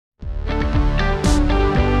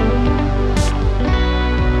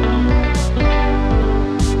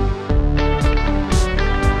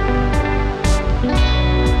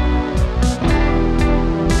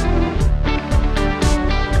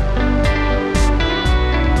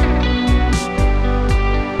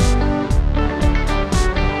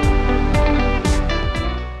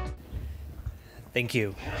Thank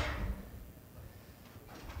you.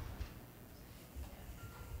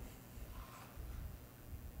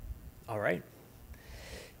 All right.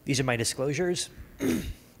 These are my disclosures.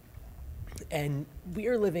 And we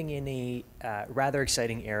are living in a rather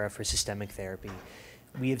exciting era for systemic therapy.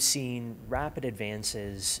 We have seen rapid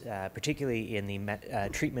advances, particularly in the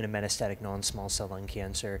treatment of metastatic non-small cell lung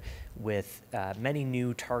cancer, with many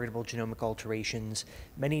new targetable genomic alterations,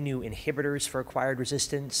 many new inhibitors for acquired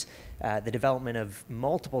resistance, the development of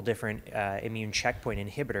multiple different immune checkpoint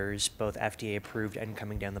inhibitors, both FDA approved and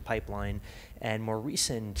coming down the pipeline, and more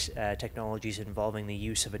recent technologies involving the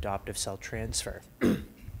use of adoptive cell transfer.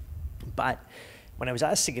 But when I was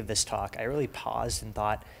asked to give this talk, I really paused and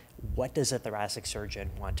thought, what does a thoracic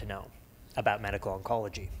surgeon want to know about medical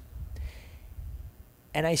oncology?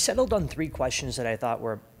 And I settled on 3 questions that I thought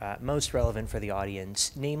were most relevant for the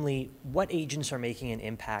audience, namely, what agents are making an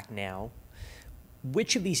impact now?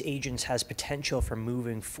 Which of these agents has potential for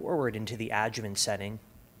moving forward into the adjuvant setting?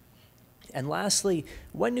 And lastly,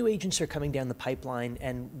 what new agents are coming down the pipeline,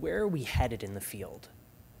 and where are we headed in the field?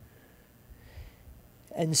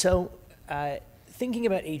 And so, thinking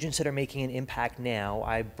about agents that are making an impact now,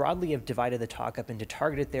 I broadly have divided the talk up into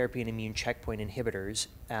targeted therapy and immune checkpoint inhibitors.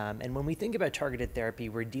 And when we think about targeted therapy,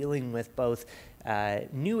 we're dealing with both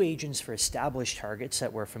new agents for established targets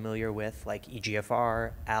that we're familiar with, like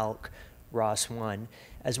EGFR, ALK, ROS1,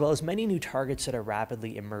 as well as many new targets that are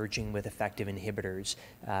rapidly emerging with effective inhibitors,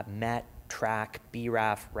 MET, TRAC,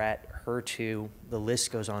 BRAF, RET, HER2, the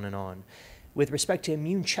list goes on and on. With respect to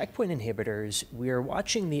immune checkpoint inhibitors, we are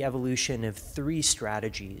watching the evolution of 3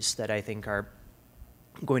 strategies that I think are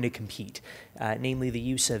going to compete, namely the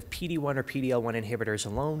use of PD-1 or PD-L1 inhibitors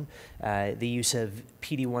alone, the use of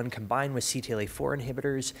PD-1 combined with CTLA-4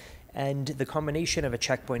 inhibitors, and the combination of a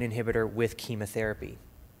checkpoint inhibitor with chemotherapy.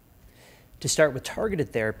 To start with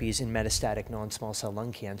targeted therapies in metastatic non-small cell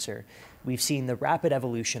lung cancer, we've seen the rapid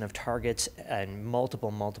evolution of targets and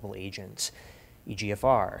multiple agents,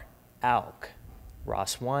 EGFR, ALK,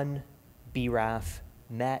 ROS1, BRAF,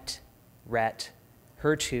 MET, RET,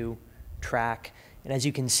 HER2, TRAC, and as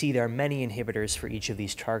you can see, there are many inhibitors for each of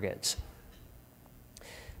these targets.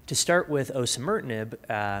 To start with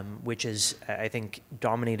osimertinib, which is, I think,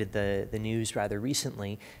 dominated the news rather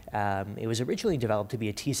recently, it was originally developed to be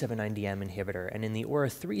a T790M inhibitor, and in the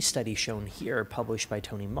AURA3 study shown here, published by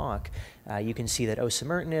Tony Mock, you can see that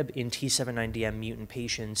osimertinib in T790M mutant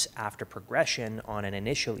patients after progression on an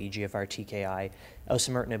initial EGFR TKI,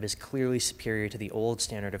 osimertinib is clearly superior to the old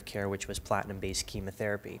standard of care, which was platinum-based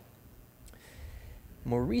chemotherapy.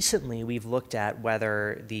 More recently, we've looked at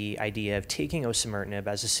whether the idea of taking osimertinib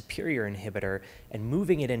as a superior inhibitor and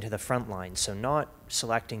moving it into the front line, so not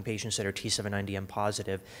selecting patients that are T790M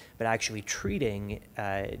positive, but actually treating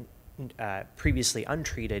previously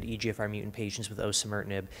untreated EGFR mutant patients with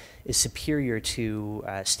osimertinib, is superior to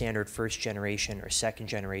standard first-generation or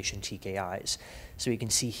second-generation TKIs. So you can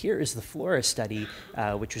see here is the FLORA study,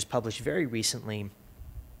 which was published very recently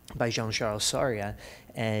by Jean-Charles Sacher,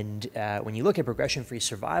 and when you look at progression-free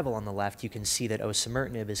survival on the left, you can see that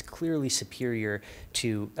osimertinib is clearly superior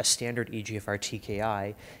to a standard EGFR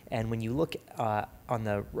TKI, and when you look on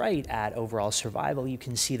the right at overall survival, you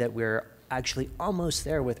can see that we're actually almost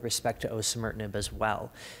there with respect to osimertinib as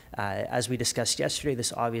well. As we discussed yesterday,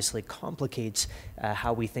 this obviously complicates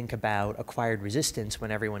how we think about acquired resistance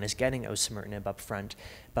when everyone is getting osimertinib up front,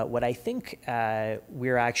 but what I think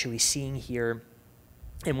we're actually seeing here,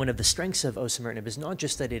 and one of the strengths of osimertinib is not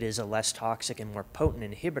just that it is a less toxic and more potent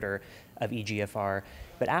inhibitor of EGFR,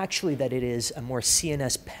 but actually that it is a more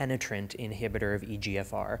CNS penetrant inhibitor of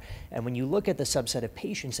EGFR. And when you look at the subset of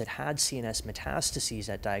patients that had CNS metastases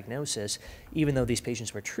at diagnosis, even though these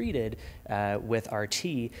patients were treated with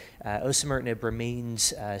RT, osimertinib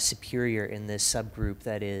remains superior in this subgroup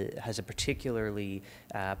that has a particularly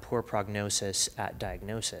poor prognosis at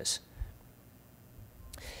diagnosis.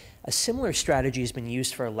 A similar strategy has been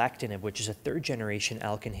used for alectinib, which is a 3rd-generation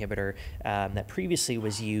ALK inhibitor that previously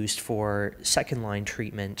was used for second-line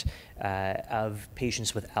treatment of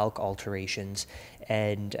patients with ALK alterations.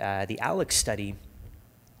 And the ALEX study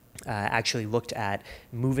actually looked at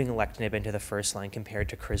moving alectinib into the first line compared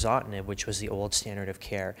to crizotinib, which was the old standard of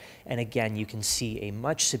care. And again, you can see a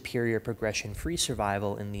much superior progression-free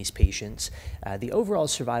survival in these patients. The overall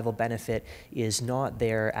survival benefit is not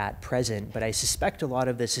there at present, but I suspect a lot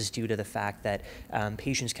of this is due to the fact that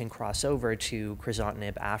patients can cross over to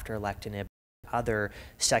crizotinib after alectinib, other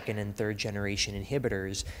 2nd and 3rd generation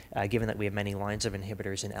inhibitors, given that we have many lines of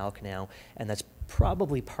inhibitors in ALK now, and that's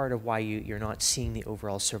probably part of why you're not seeing the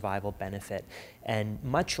overall survival benefit. And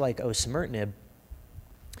much like osimertinib,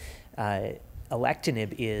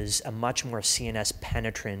 Alectinib is a much more CNS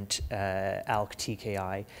penetrant ALK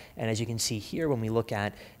TKI, and as you can see here, when we look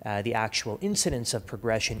at the actual incidence of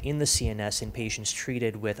progression in the CNS in patients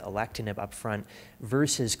treated with alectinib upfront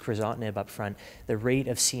versus crizotinib upfront, the rate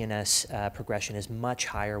of CNS progression is much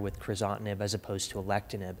higher with crizotinib as opposed to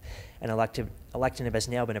alectinib, and alectinib has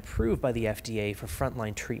now been approved by the FDA for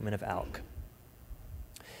frontline treatment of ALK.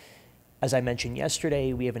 As I mentioned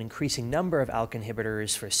yesterday, we have an increasing number of ALK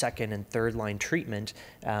inhibitors for second and third line treatment,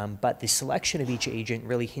 but the selection of each agent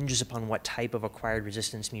really hinges upon what type of acquired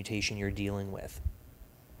resistance mutation you're dealing with.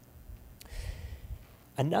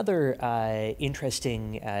 Another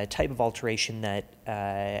interesting type of alteration that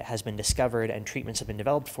has been discovered and treatments have been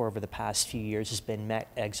developed for over the past few years has been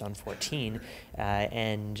MET exon 14.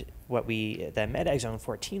 And the MET exon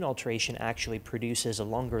 14 alteration actually produces a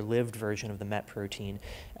longer-lived version of the MET protein,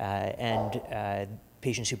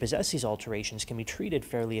 patients who possess these alterations can be treated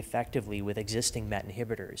fairly effectively with existing MET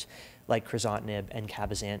inhibitors, like crizotinib and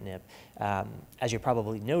cabozantinib. As you're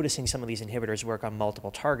probably noticing, some of these inhibitors work on multiple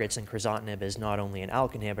targets, and crizotinib is not only an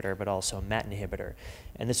ALK inhibitor, but also a MET inhibitor.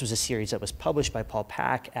 And this was a series that was published by Paul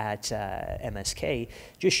Pack at MSK,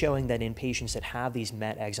 just showing that in patients that have these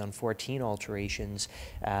MET exon 14 alterations,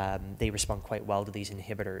 they respond quite well to these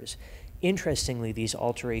inhibitors. Interestingly, these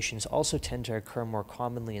alterations also tend to occur more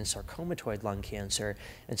commonly in sarcomatoid lung cancer,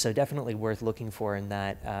 and so definitely worth looking for in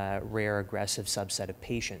that rare aggressive subset of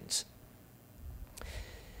patients.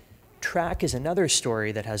 TRAC is another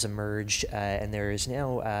story that has emerged, and there is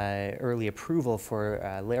now early approval for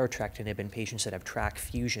larotrectinib in patients that have TRAC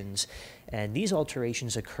fusions. And these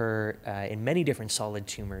alterations occur in many different solid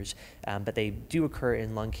tumors, but they do occur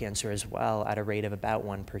in lung cancer as well at a rate of about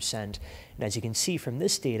 1%. And as you can see from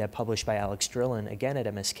this data published by Alex Drillin, again at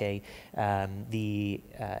MSK,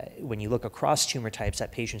 when you look across tumor types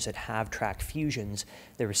at patients that have TRAC fusions,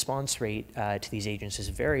 the response rate to these agents is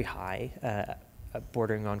very high,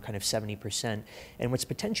 bordering on kind of 70%. And what's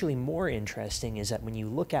potentially more interesting is that when you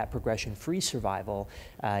look at progression-free survival,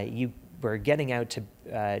 we're getting out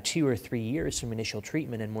to 2 or 3 years from initial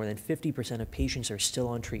treatment, and more than 50% of patients are still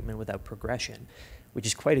on treatment without progression, which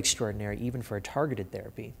is quite extraordinary even for a targeted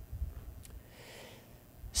therapy.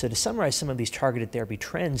 So to summarize some of these targeted therapy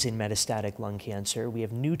trends in metastatic lung cancer, we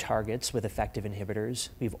have new targets with effective inhibitors,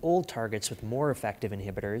 we have old targets with more effective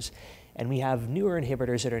inhibitors, and we have newer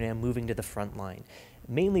inhibitors that are now moving to the front line,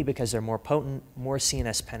 mainly because they're more potent, more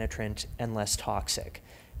CNS penetrant, and less toxic.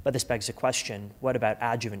 But this begs the question, what about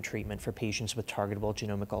adjuvant treatment for patients with targetable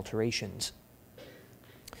genomic alterations?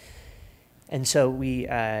 And so we,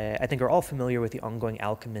 I think, are all familiar with the ongoing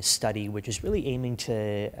Alchemist study, which is really aiming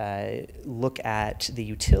to look at the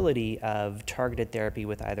utility of targeted therapy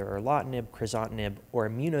with either erlotinib, crizotinib, or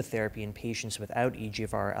immunotherapy in patients without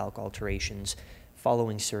EGFR ALK alterations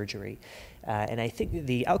following surgery. And I think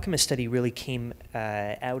the Alchemist study really came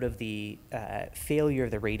out of the failure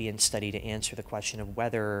of the Radiant study to answer the question of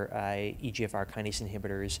whether EGFR kinase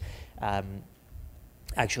inhibitors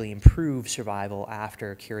actually improve survival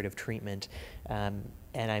after curative treatment. And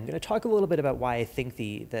I'm going to talk a little bit about why I think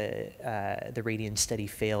the Radiant study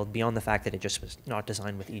failed, beyond the fact that it just was not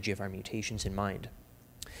designed with EGFR mutations in mind.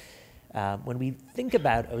 When we think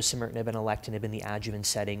about osimertinib and alectinib in the adjuvant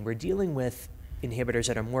setting, we're dealing with inhibitors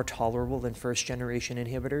that are more tolerable than first-generation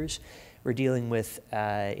inhibitors. We're dealing with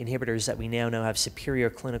inhibitors that we now know have superior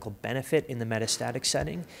clinical benefit in the metastatic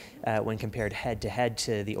setting when compared head-to-head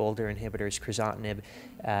to the older inhibitors, crizotinib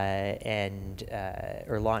and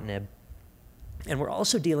erlotinib. And we're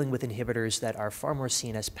also dealing with inhibitors that are far more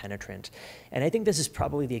CNS penetrant. And I think this is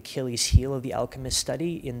probably the Achilles heel of the Alchemist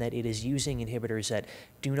study, in that it is using inhibitors that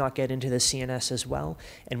do not get into the CNS as well.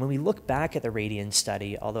 And when we look back at the Radiant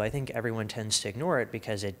study, although I think everyone tends to ignore it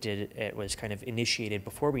because it was kind of initiated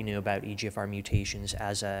before we knew about EGFR mutations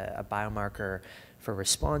as a biomarker for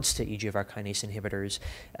response to EGFR kinase inhibitors.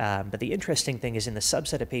 But the interesting thing is, in the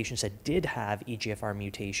subset of patients that did have EGFR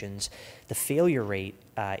mutations, the failure rate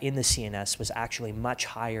in the CNS was actually much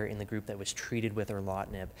higher in the group that was treated with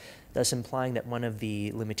erlotinib, thus implying that one of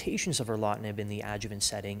the limitations of erlotinib in the adjuvant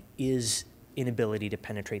setting is inability to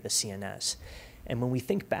penetrate the CNS. And when we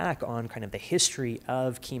think back on kind of the history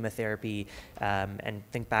of chemotherapy and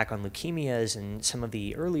think back on leukemias and some of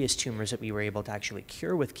the earliest tumors that we were able to actually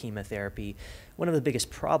cure with chemotherapy, one of the biggest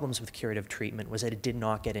problems with curative treatment was that it did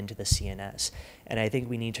not get into the CNS. And I think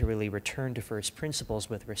we need to really return to first principles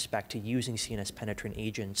with respect to using CNS penetrant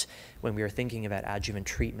agents when we are thinking about adjuvant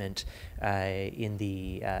treatment in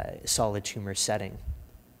the solid tumor setting.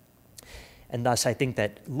 And thus, I think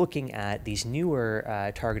that looking at these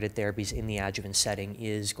newer targeted therapies in the adjuvant setting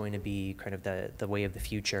is going to be kind of the way of the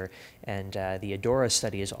future. And the ADORA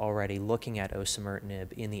study is already looking at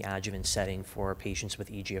osimertinib in the adjuvant setting for patients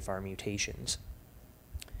with EGFR mutations.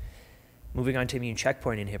 Moving on to immune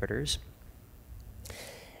checkpoint inhibitors.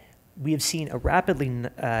 We have seen a rapidly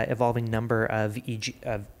evolving number of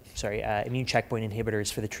immune checkpoint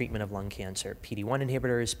inhibitors for the treatment of lung cancer. PD-1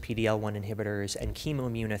 inhibitors, PD-L1 inhibitors, and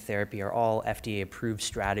chemoimmunotherapy are all FDA-approved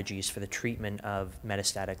strategies for the treatment of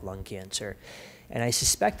metastatic lung cancer. And I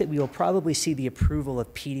suspect that we will probably see the approval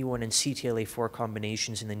of PD-1 and CTLA-4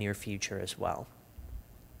 combinations in the near future as well.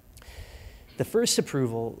 The first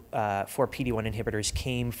approval for PD-1 inhibitors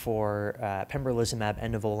came for pembrolizumab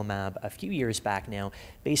and nivolumab a few years back now,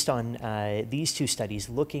 based on these two studies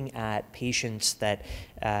looking at patients that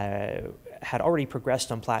had already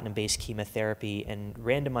progressed on platinum-based chemotherapy and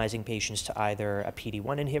randomizing patients to either a PD-1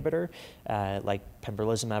 inhibitor, like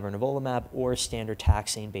pembrolizumab or nivolumab, or standard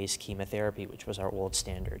taxane-based chemotherapy, which was our old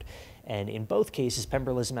standard. And in both cases,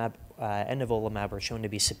 pembrolizumab and nivolumab were shown to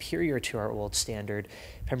be superior to our old standard.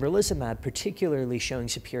 Pembrolizumab particularly showing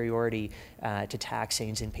superiority to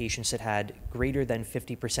taxanes in patients that had greater than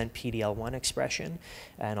 50% PD-L1 expression.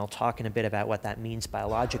 And I'll talk in a bit about what that means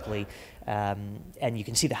biologically. And you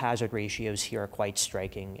can see the hazard ratios here are quite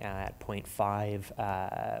striking at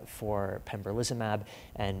 0.5 for pembrolizumab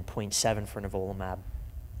and 0.7 for nivolumab.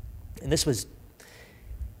 And this was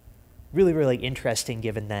really, really interesting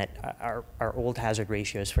given that our old hazard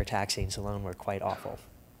ratios for taxanes alone were quite awful.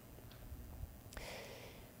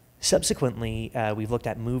 Subsequently, we've looked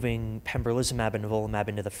at moving pembrolizumab and nivolumab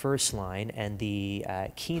into the first line, and the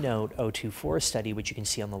Keynote 024 study, which you can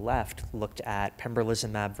see on the left, looked at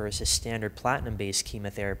pembrolizumab versus standard platinum-based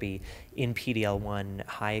chemotherapy in PD-L1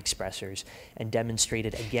 high expressors and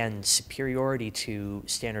demonstrated, again, superiority to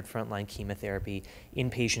standard frontline chemotherapy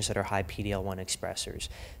in patients that are high PD-L1 expressors.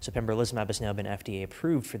 So pembrolizumab has now been FDA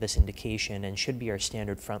approved for this indication and should be our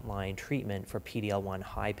standard frontline treatment for PD-L1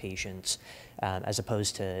 high patients, as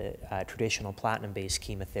opposed to traditional platinum-based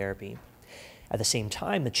chemotherapy. At the same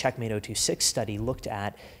time, the Checkmate 026 study looked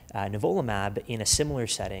at nivolumab in a similar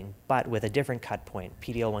setting, but with a different cut point,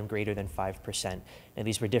 PD-L1 greater than 5%. Now,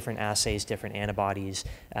 these were different assays, different antibodies,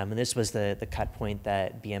 and this was the cut point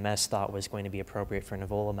that BMS thought was going to be appropriate for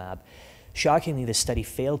nivolumab. Shockingly, this study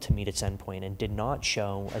failed to meet its endpoint and did not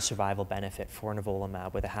show a survival benefit for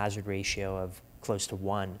nivolumab with a hazard ratio of close to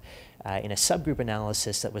 1. In a subgroup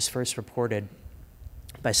analysis that was first reported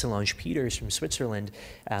by Solange Peters from Switzerland,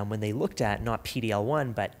 when they looked at not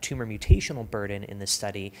PD-L1 but tumor mutational burden in the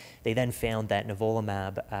study, they then found that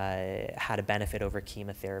nivolumab had a benefit over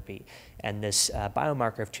chemotherapy. And this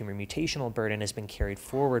biomarker of tumor mutational burden has been carried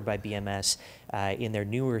forward by BMS in their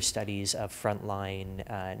newer studies of frontline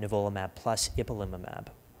nivolumab plus ipilimumab.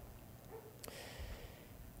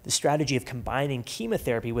 The strategy of combining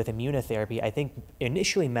chemotherapy with immunotherapy, I think,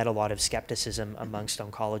 initially met a lot of skepticism amongst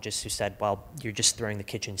oncologists who said, well, you're just throwing the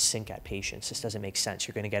kitchen sink at patients. This doesn't make sense.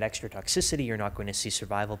 You're going to get extra toxicity. You're not going to see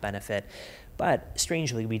survival benefit. But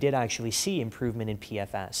strangely, we did actually see improvement in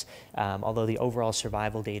PFS, although the overall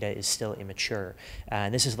survival data is still immature.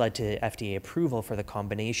 And this has led to FDA approval for the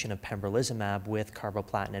combination of pembrolizumab with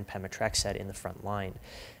carboplatin and pemetrexed in the front line.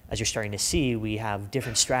 As you're starting to see, we have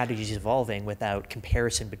different strategies evolving without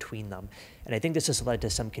comparison between them. And I think this has led to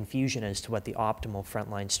some confusion as to what the optimal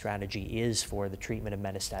frontline strategy is for the treatment of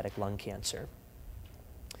metastatic lung cancer.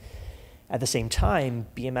 At the same time,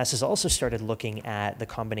 BMS has also started looking at the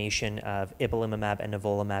combination of ipilimumab and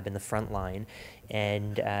nivolumab in the front line.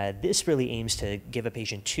 And this really aims to give a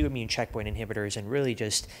patient 2 immune checkpoint inhibitors and really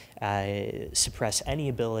just suppress any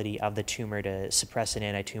ability of the tumor to suppress an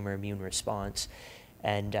anti-tumor immune response.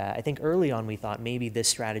 And I think early on we thought maybe this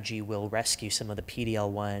strategy will rescue some of the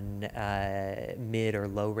PD-L1 mid or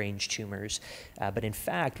low range tumors. But in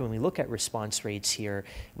fact, when we look at response rates here,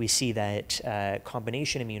 we see that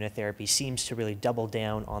combination immunotherapy seems to really double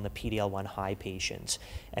down on the PD-L1 high patients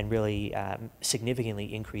and really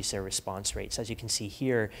significantly increase their response rates. As you can see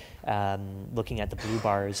here, looking at the blue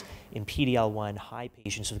bars, in PD-L1 high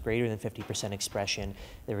patients with greater than 50% expression,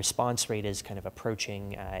 the response rate is kind of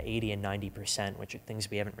approaching 80 and 90%, which are things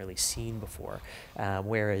we haven't really seen before.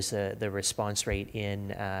 Whereas the response rate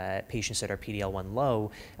in patients that are PD-L1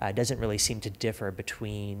 low doesn't really seem to differ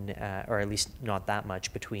between, or at least not that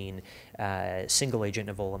much, between single agent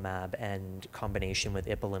nivolumab and combination with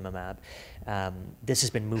ipilimumab. This has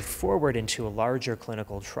been moved forward into a larger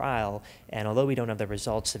clinical trial, and although we don't have the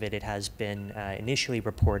results of it, it has been initially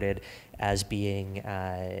reported as being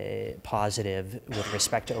positive with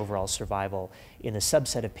respect to overall survival in a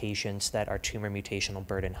subset of patients that are tumor mutation mutational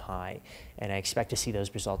burden high. And I expect to see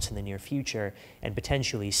those results in the near future and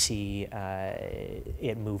potentially see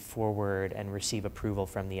it move forward and receive approval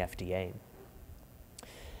from the FDA.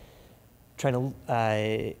 Trying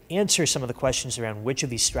to answer some of the questions around which of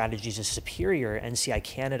these strategies is superior, NCI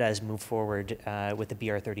Canada has moved forward with the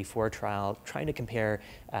BR34 trial, trying to compare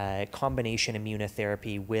combination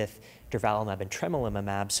immunotherapy with durvalumab and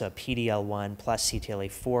tremelimumab, so a PD-L1 plus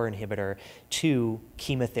CTLA-4 inhibitor, to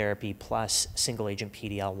chemotherapy plus single-agent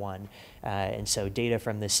PD-L1. And so data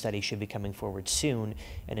from this study should be coming forward soon,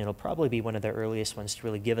 and it'll probably be one of the earliest ones to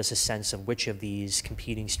really give us a sense of which of these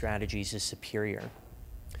competing strategies is superior.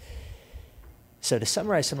 So to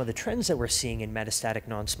summarize some of the trends that we're seeing in metastatic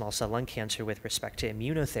non-small cell lung cancer with respect to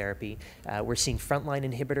immunotherapy, we're seeing frontline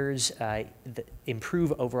inhibitors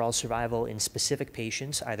improve overall survival in specific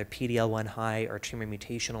patients, either PD-L1 high or tumor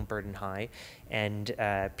mutational burden high, and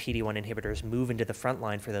PD-1 inhibitors move into the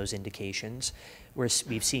frontline for those indications.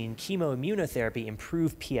 We've seen chemoimmunotherapy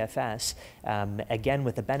improve PFS, again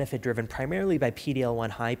with the benefit driven primarily by PD-L1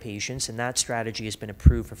 high patients, and that strategy has been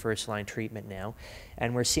approved for first-line treatment now.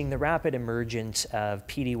 And we're seeing the rapid emergence of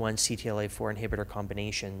PD-1 CTLA-4 inhibitor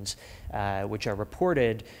combinations, which are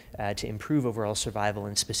reported to improve overall survival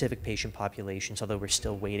in specific patient populations, although we're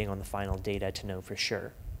still waiting on the final data to know for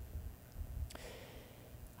sure.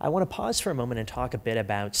 I want to pause for a moment and talk a bit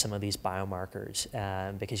about some of these biomarkers,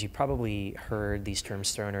 because you probably heard these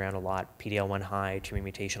terms thrown around a lot: PD-L1 high, tumor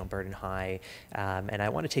mutational burden high, and I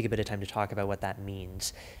want to take a bit of time to talk about what that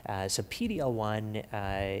means. So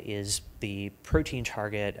PD-L1 is the protein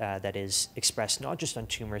target that is expressed not just on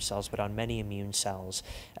tumor cells, but on many immune cells,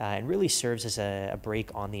 and really serves as a brake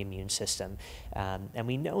on the immune system. And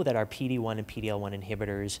we know that our PD-1 and PD-L1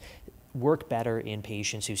 inhibitors work better in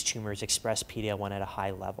patients whose tumors express PD-L1 at a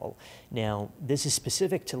high level. Now, this is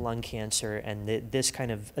specific to lung cancer, and this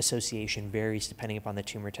kind of association varies depending upon the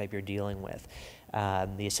tumor type you're dealing with.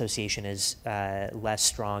 The association is less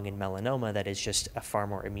strong in melanoma, that is just a far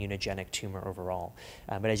more immunogenic tumor overall.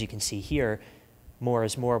 But as you can see here, more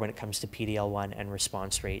is more when it comes to PD-L1 and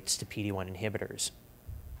response rates to PD-1 inhibitors.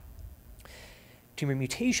 Tumor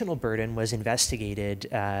mutational burden was investigated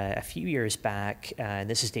a few years back, and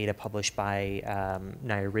this is data published by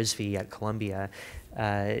Nair Rizvi at Columbia,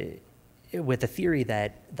 with the theory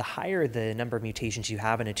that the higher the number of mutations you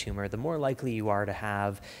have in a tumor, the more likely you are to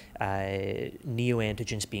have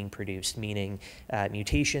neoantigens being produced, meaning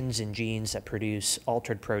mutations in genes that produce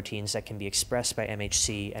altered proteins that can be expressed by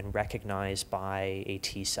MHC and recognized by a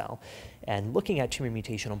T cell. And looking at tumor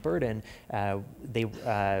mutational burden,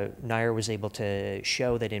 Nair was able to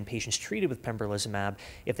show that in patients treated with pembrolizumab,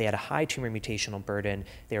 if they had a high tumor mutational burden,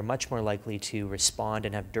 they are much more likely to respond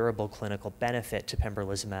and have durable clinical benefit to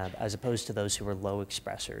pembrolizumab as opposed to those who were low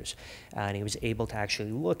expressors. And he was able to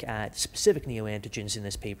actually look at specific neoantigens in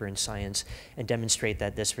this paper in Science and demonstrate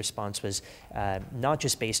that this response was not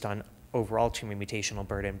just based on overall tumor mutational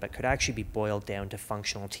burden, but could actually be boiled down to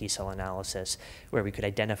functional T cell analysis, where we could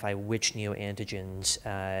identify which neoantigens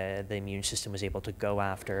the immune system was able to go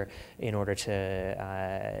after in order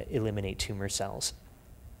to eliminate tumor cells.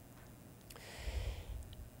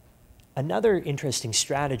 Another interesting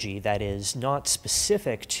strategy that is not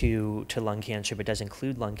specific to lung cancer, but does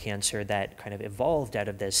include lung cancer, that kind of evolved out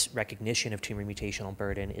of this recognition of tumor mutational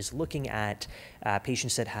burden, is looking at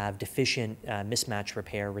patients that have deficient mismatch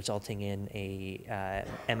repair resulting in a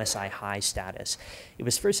MSI high status. It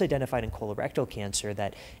was first identified in colorectal cancer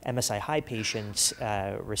that MSI high patients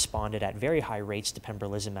responded at very high rates to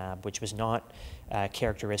pembrolizumab, which was not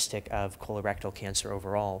characteristic of colorectal cancer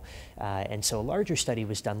overall. And so a larger study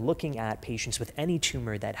was done looking at patients with any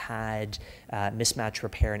tumor that had mismatch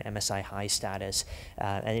repair and MSI high status.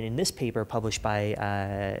 And in this paper published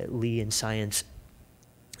by Lee in Science,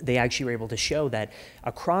 they actually were able to show that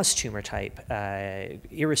across tumor type,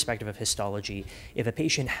 irrespective of histology, if a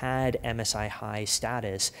patient had MSI high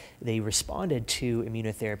status, they responded to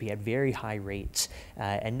immunotherapy at very high rates.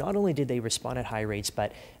 And not only did they respond at high rates,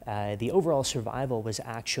 but the overall survival was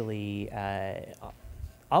actually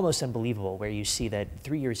almost unbelievable, where you see that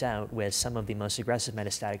 3 years out, with some of the most aggressive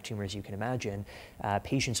metastatic tumors you can imagine,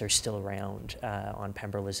 patients are still around on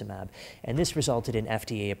pembrolizumab. And this resulted in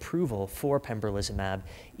FDA approval for pembrolizumab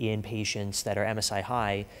in patients that are MSI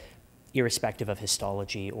high, irrespective of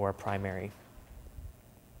histology or primary.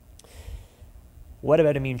 What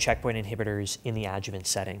about immune checkpoint inhibitors in the adjuvant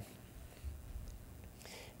setting?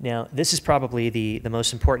 Now, this is probably the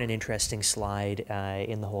most important and interesting slide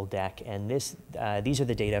in the whole deck, and these are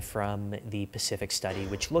the data from the Pacific study,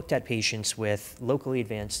 which looked at patients with locally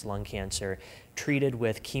advanced lung cancer treated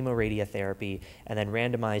with chemoradiotherapy, and then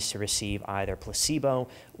randomized to receive either placebo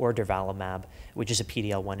or durvalumab, which is a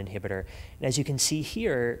PD-L1 inhibitor. And as you can see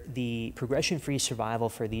here, the progression-free survival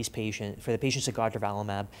for the patients that got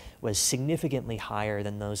durvalumab was significantly higher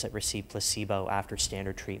than those that received placebo after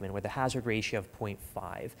standard treatment, with a hazard ratio of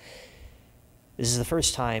 0.5. This is the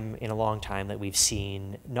first time in a long time that we've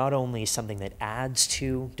seen not only something that adds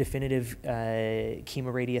to definitive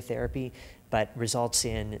chemoradiotherapy, but results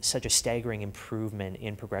in such a staggering improvement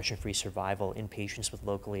in progression-free survival in patients with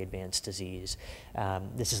locally advanced disease.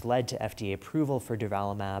 This has led to FDA approval for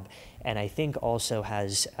durvalumab, and I think also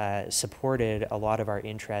has supported a lot of our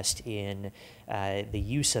interest in the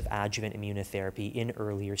use of adjuvant immunotherapy in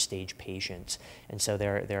earlier stage patients. And so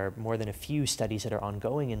there are more than a few studies that are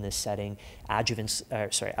ongoing in this setting. Alchemist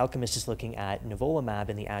is looking at nivolumab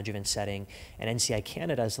in the adjuvant setting, and NCI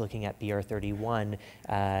Canada is looking at BR31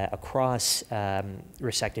 across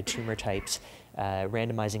resected tumor types,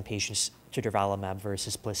 randomizing patients to durvalumab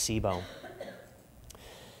versus placebo.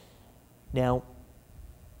 Now,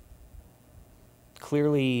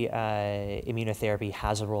 clearly, immunotherapy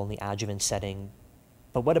has a role in the adjuvant setting,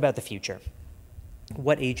 but what about the future?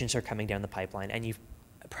 What agents are coming down the pipeline? And you've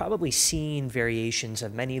probably seen variations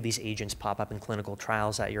of many of these agents pop up in clinical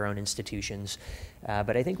trials at your own institutions,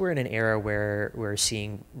 but I think we're in an era where we're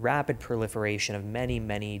seeing rapid proliferation of many,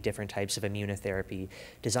 many different types of immunotherapy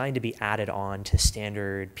designed to be added on to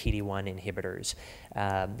standard PD-1 inhibitors.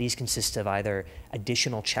 These consist of either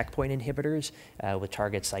additional checkpoint inhibitors with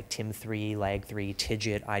targets like TIM3, LAG3,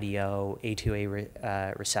 TIGIT, IDO,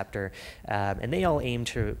 A2A receptor, and they all aim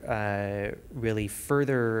to really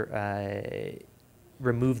further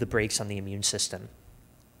remove the brakes on the immune system.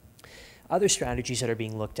 Other strategies that are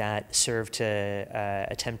being looked at serve to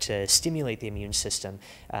attempt to stimulate the immune system,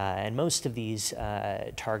 and most of these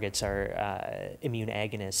targets are immune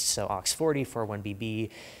agonists, so OX40, 4-1BB.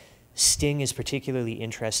 STING is particularly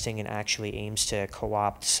interesting and actually aims to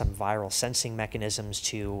co-opt some viral sensing mechanisms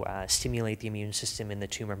to stimulate the immune system in the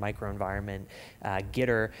tumor microenvironment.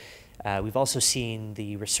 GITR. We've also seen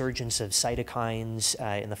the resurgence of cytokines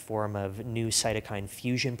in the form of new cytokine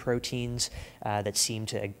fusion proteins that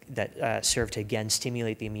serve to again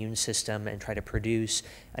stimulate the immune system and try to produce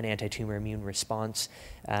an anti-tumor immune response.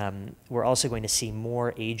 We're also going to see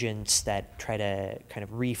more agents that try to kind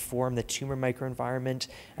of reform the tumor microenvironment,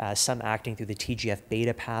 some acting through the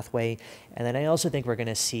TGF-beta pathway. And then I also think we're going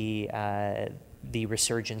to see the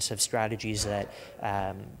resurgence of strategies that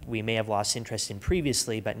we may have lost interest in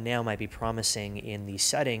previously, but now might be promising in the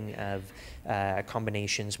setting of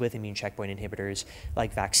combinations with immune checkpoint inhibitors,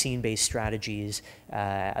 like vaccine-based strategies,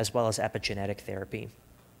 as well as epigenetic therapy.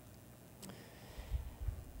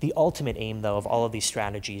 The ultimate aim, though, of all of these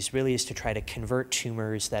strategies really is to try to convert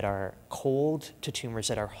tumors that are cold to tumors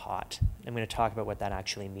that are hot. I'm going to talk about what that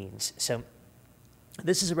actually means. So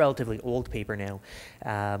this is a relatively old paper now,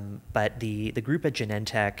 but the group at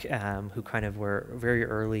Genentech, who kind of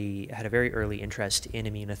had a very early interest in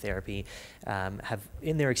immunotherapy, have,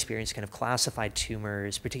 in their experience, kind of classified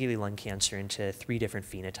tumors, particularly lung cancer, into 3 different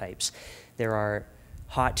phenotypes. There are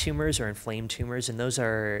hot tumors or inflamed tumors, and those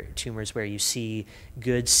are tumors where you see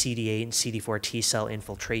good CD8 and CD4 T cell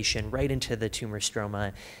infiltration right into the tumor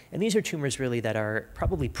stroma. And these are tumors really that are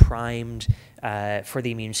probably primed for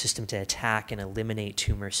the immune system to attack and eliminate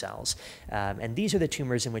tumor cells. And these are the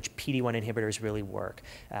tumors in which PD-1 inhibitors really work,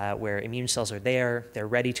 where immune cells are there, they're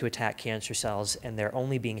ready to attack cancer cells, and they're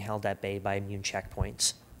only being held at bay by immune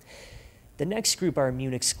checkpoints. The next group are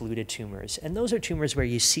immune-excluded tumors, and those are tumors where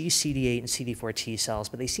you see CD8 and CD4 T cells,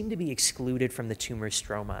 but they seem to be excluded from the tumor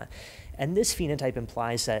stroma. And this phenotype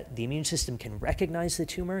implies that the immune system can recognize the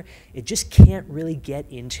tumor, it just can't really get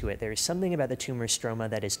into it. There is something about the tumor stroma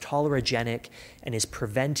that is tolerogenic and is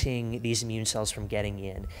preventing these immune cells from getting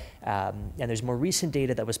in. And there's more recent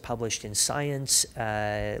data that was published in Science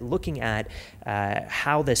looking at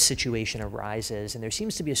how this situation arises, and there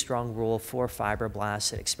seems to be a strong role for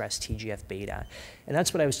fibroblasts that express TGF-beta. And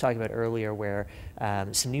that's what I was talking about earlier, where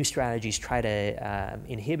some new strategies try to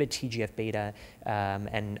inhibit TGF-beta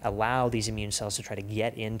and allow these immune cells to try to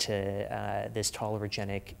get into this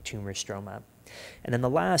tolerogenic tumor stroma. And then the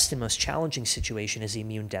last and most challenging situation is the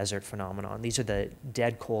immune desert phenomenon. These are the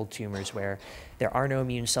dead cold tumors where there are no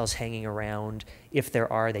immune cells hanging around. If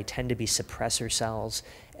there are, they tend to be suppressor cells,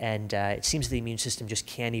 and it seems the immune system just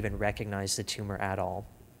can't even recognize the tumor at all.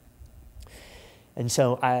 And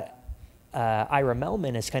so Ira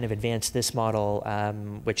Mellman has kind of advanced this model,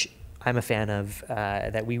 which I'm a fan of,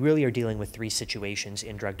 that we really are dealing with 3 situations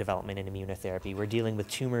in drug development and immunotherapy. We're dealing with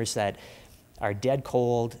tumors that are dead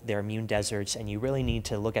cold, they're immune deserts, and you really need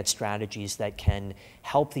to look at strategies that can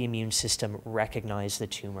help the immune system recognize the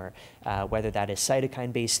tumor, whether that is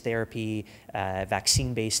cytokine-based therapy,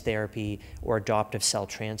 vaccine-based therapy, or adoptive cell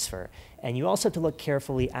transfer. And you also have to look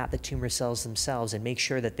carefully at the tumor cells themselves and make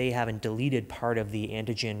sure that they haven't deleted part of the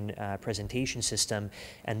antigen presentation system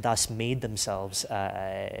and thus made themselves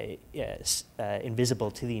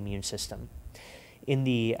invisible to the immune system. In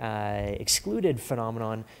the excluded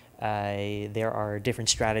phenomenon, there are different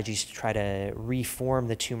strategies to try to reform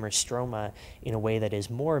the tumor stroma in a way that is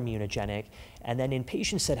more immunogenic. And then in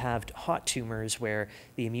patients that have hot tumors where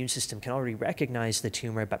the immune system can already recognize the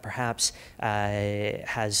tumor but perhaps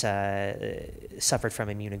has suffered from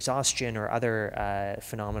immune exhaustion or other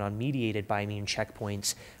phenomenon mediated by immune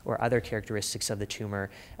checkpoints or other characteristics of the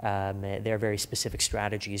tumor, there are very specific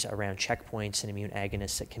strategies around checkpoints and immune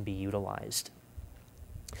agonists that can be utilized.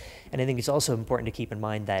 And I think it's also important to keep in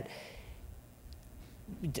mind that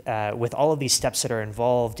with all of these steps that are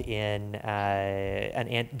involved in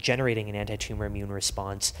generating an anti-tumor immune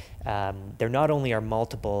response, there not only are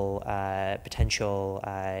multiple potential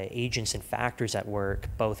agents and factors at work,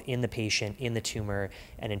 both in the patient, in the tumor,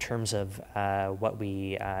 and in terms of what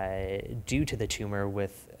we do to the tumor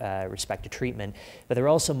with respect to treatment, but there are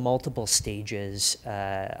also multiple stages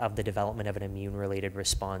of the development of an immune-related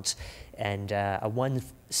response. And a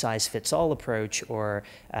one-size-fits-all approach or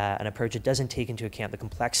an approach that doesn't take into account the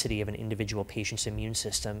complexity of an individual patient's immune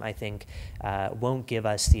system, I think, won't give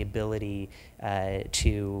us the ability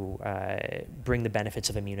to bring the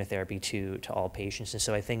benefits of immunotherapy to all patients. And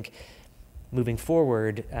so I think moving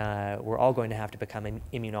forward, we're all going to have to become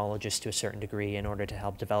immunologists to a certain degree in order to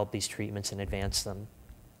help develop these treatments and advance them.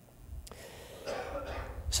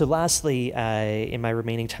 So lastly, in my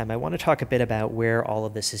remaining time, I want to talk a bit about where all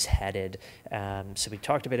of this is headed. So we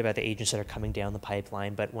talked a bit about the agents that are coming down the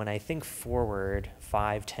pipeline, but when I think forward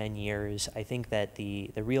 5, 10 years, I think that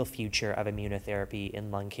the real future of immunotherapy in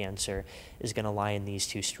lung cancer is going to lie in these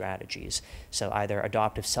two strategies. So either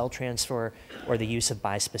adoptive cell transfer or the use of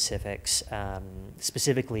bispecifics,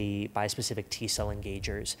 specifically bispecific T-cell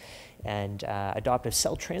engagers. And adoptive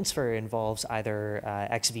cell transfer involves either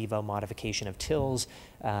ex vivo modification of TILs,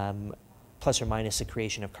 plus or minus the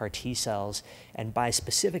creation of CAR T cells, and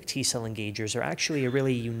bispecific T-cell engagers are actually a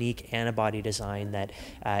really unique antibody design that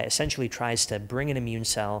essentially tries to bring an immune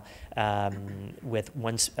cell with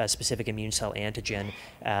one specific immune cell antigen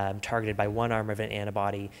targeted by one arm of an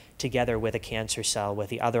antibody together with a cancer cell with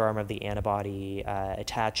the other arm of the antibody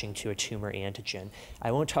attaching to a tumor antigen.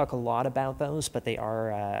 I won't talk a lot about those, but they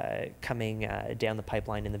are coming down the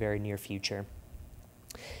pipeline in the very near future.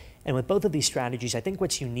 And with both of these strategies, I think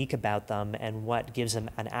what's unique about them and what gives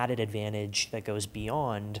them an added advantage that goes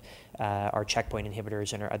beyond our checkpoint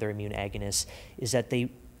inhibitors and our other immune agonists is that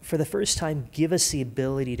they, for the first time, give us the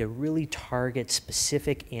ability to really target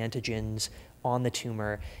specific antigens on the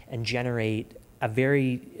tumor and generate a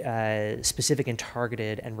very specific and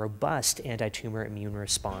targeted and robust anti-tumor immune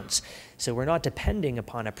response. So we're not depending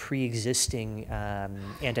upon a pre-existing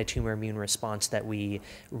anti-tumor immune response that we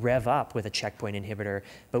rev up with a checkpoint inhibitor,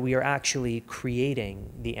 but we are actually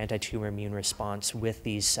creating the anti-tumor immune response with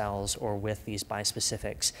these cells or with these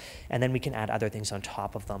bispecifics. And then we can add other things on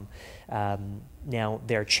top of them. Now,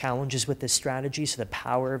 there are challenges with this strategy, so the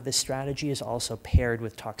power of this strategy is also paired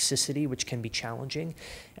with toxicity, which can be challenging,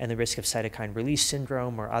 and the risk of cytokine release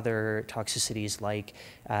syndrome or other toxicities like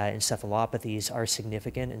encephalopathies are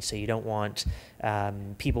significant, and so you don't want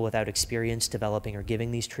people without experience developing or giving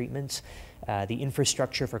these treatments. The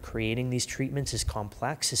infrastructure for creating these treatments is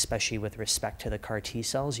complex, especially with respect to the CAR T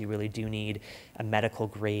cells. You really do need a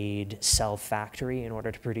medical-grade cell factory in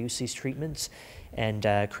order to produce these treatments. And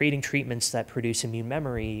creating treatments that produce immune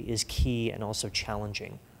memory is key and also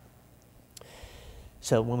challenging.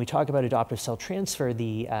 So when we talk about adoptive cell transfer,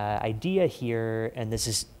 the idea here, and this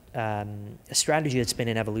is a strategy that's been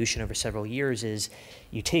in evolution over several years, is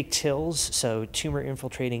you take TILs, so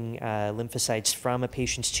tumor-infiltrating lymphocytes from a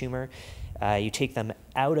patient's tumor, you take them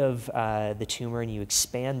out of the tumor and you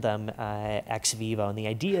expand them ex vivo. And the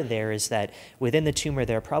idea there is that within the tumor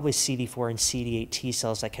there are probably CD4 and CD8 T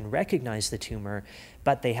cells that can recognize the tumor,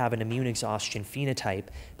 but they have an immune exhaustion phenotype,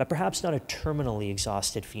 but perhaps not a terminally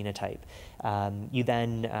exhausted phenotype. You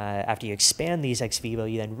then, after you expand these ex vivo,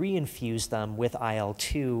 you then reinfuse them with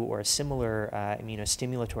IL-2 or a similar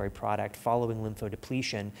immunostimulatory product following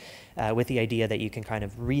lymphodepletion with the idea that you can kind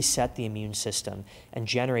of reset the immune system and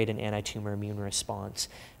generate an anti-tumor immune response.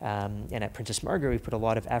 And at Princess Margaret, we put a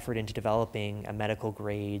lot of effort into developing a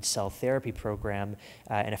medical-grade cell therapy program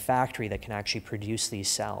and a factory that can actually produce these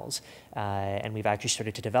cells. And we've actually actually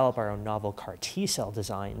started to develop our own novel CAR T-cell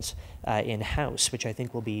designs in-house, which I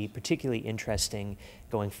think will be particularly interesting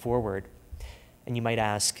going forward. And you might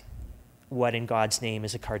ask, what in God's name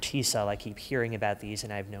is a CAR T-cell? I keep hearing about these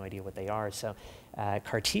and I have no idea what they are. So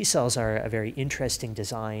CAR T-cells are a very interesting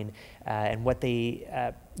design, and what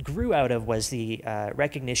they grew out of was the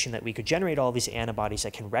recognition that we could generate all these antibodies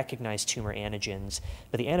that can recognize tumor antigens,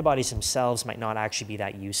 but the antibodies themselves might not actually be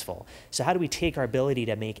that useful. So how do we take our ability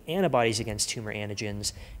to make antibodies against tumor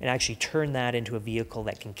antigens and actually turn that into a vehicle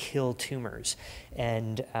that can kill tumors?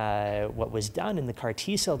 And what was done in the CAR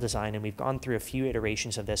T-cell design, and we've gone through a few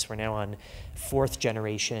iterations of this, we're now on 4th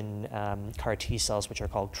generation CAR T-cells, which are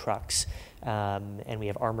called trucks. And we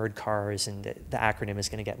have armored cars, and the acronym is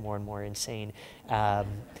going to get more and more insane.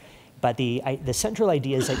 But the central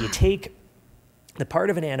idea is that you take the part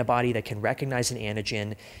of an antibody that can recognize an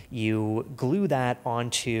antigen, you glue that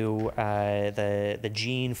onto the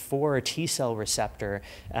gene for a T-cell receptor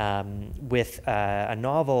with a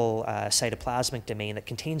novel cytoplasmic domain that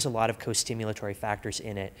contains a lot of co-stimulatory factors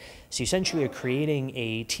in it. So essentially you're creating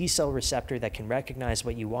a T-cell receptor that can recognize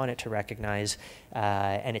what you want it to recognize,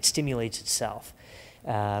 and it stimulates itself.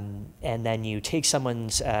 And then you take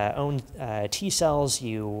someone's own T cells,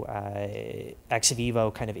 you ex vivo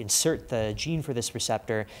kind of insert the gene for this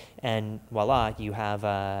receptor, and voila, you have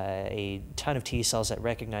a ton of T cells that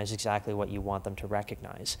recognize exactly what you want them to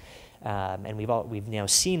recognize. And we've now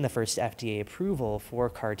seen the first FDA approval for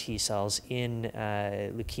CAR T cells in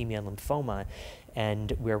leukemia and lymphoma.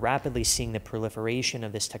 And we're rapidly seeing the proliferation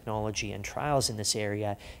of this technology and trials in this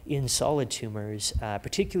area in solid tumors,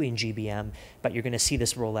 particularly in GBM, but you're going to see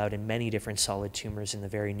this roll out in many different solid tumors in the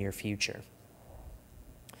very near future.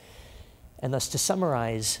 And thus, to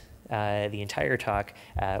summarize the entire talk,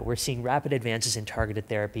 we're seeing rapid advances in targeted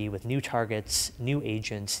therapy with new targets, new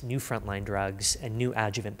agents, new frontline drugs, and new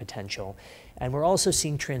adjuvant potential. And we're also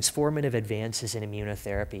seeing transformative advances in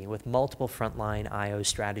immunotherapy with multiple frontline IO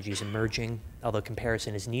strategies emerging, although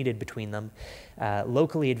comparison is needed between them,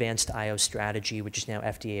 locally advanced IO strategy, which is now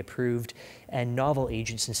FDA approved, and novel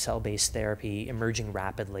agents in cell-based therapy emerging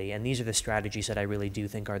rapidly. And these are the strategies that I really do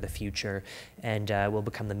think are the future and will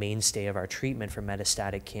become the mainstay of our treatment for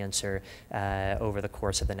metastatic cancer over the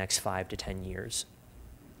course of the next 5 to 10 years.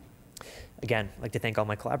 Again, I'd like to thank all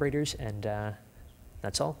my collaborators, and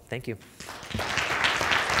that's all. Thank you.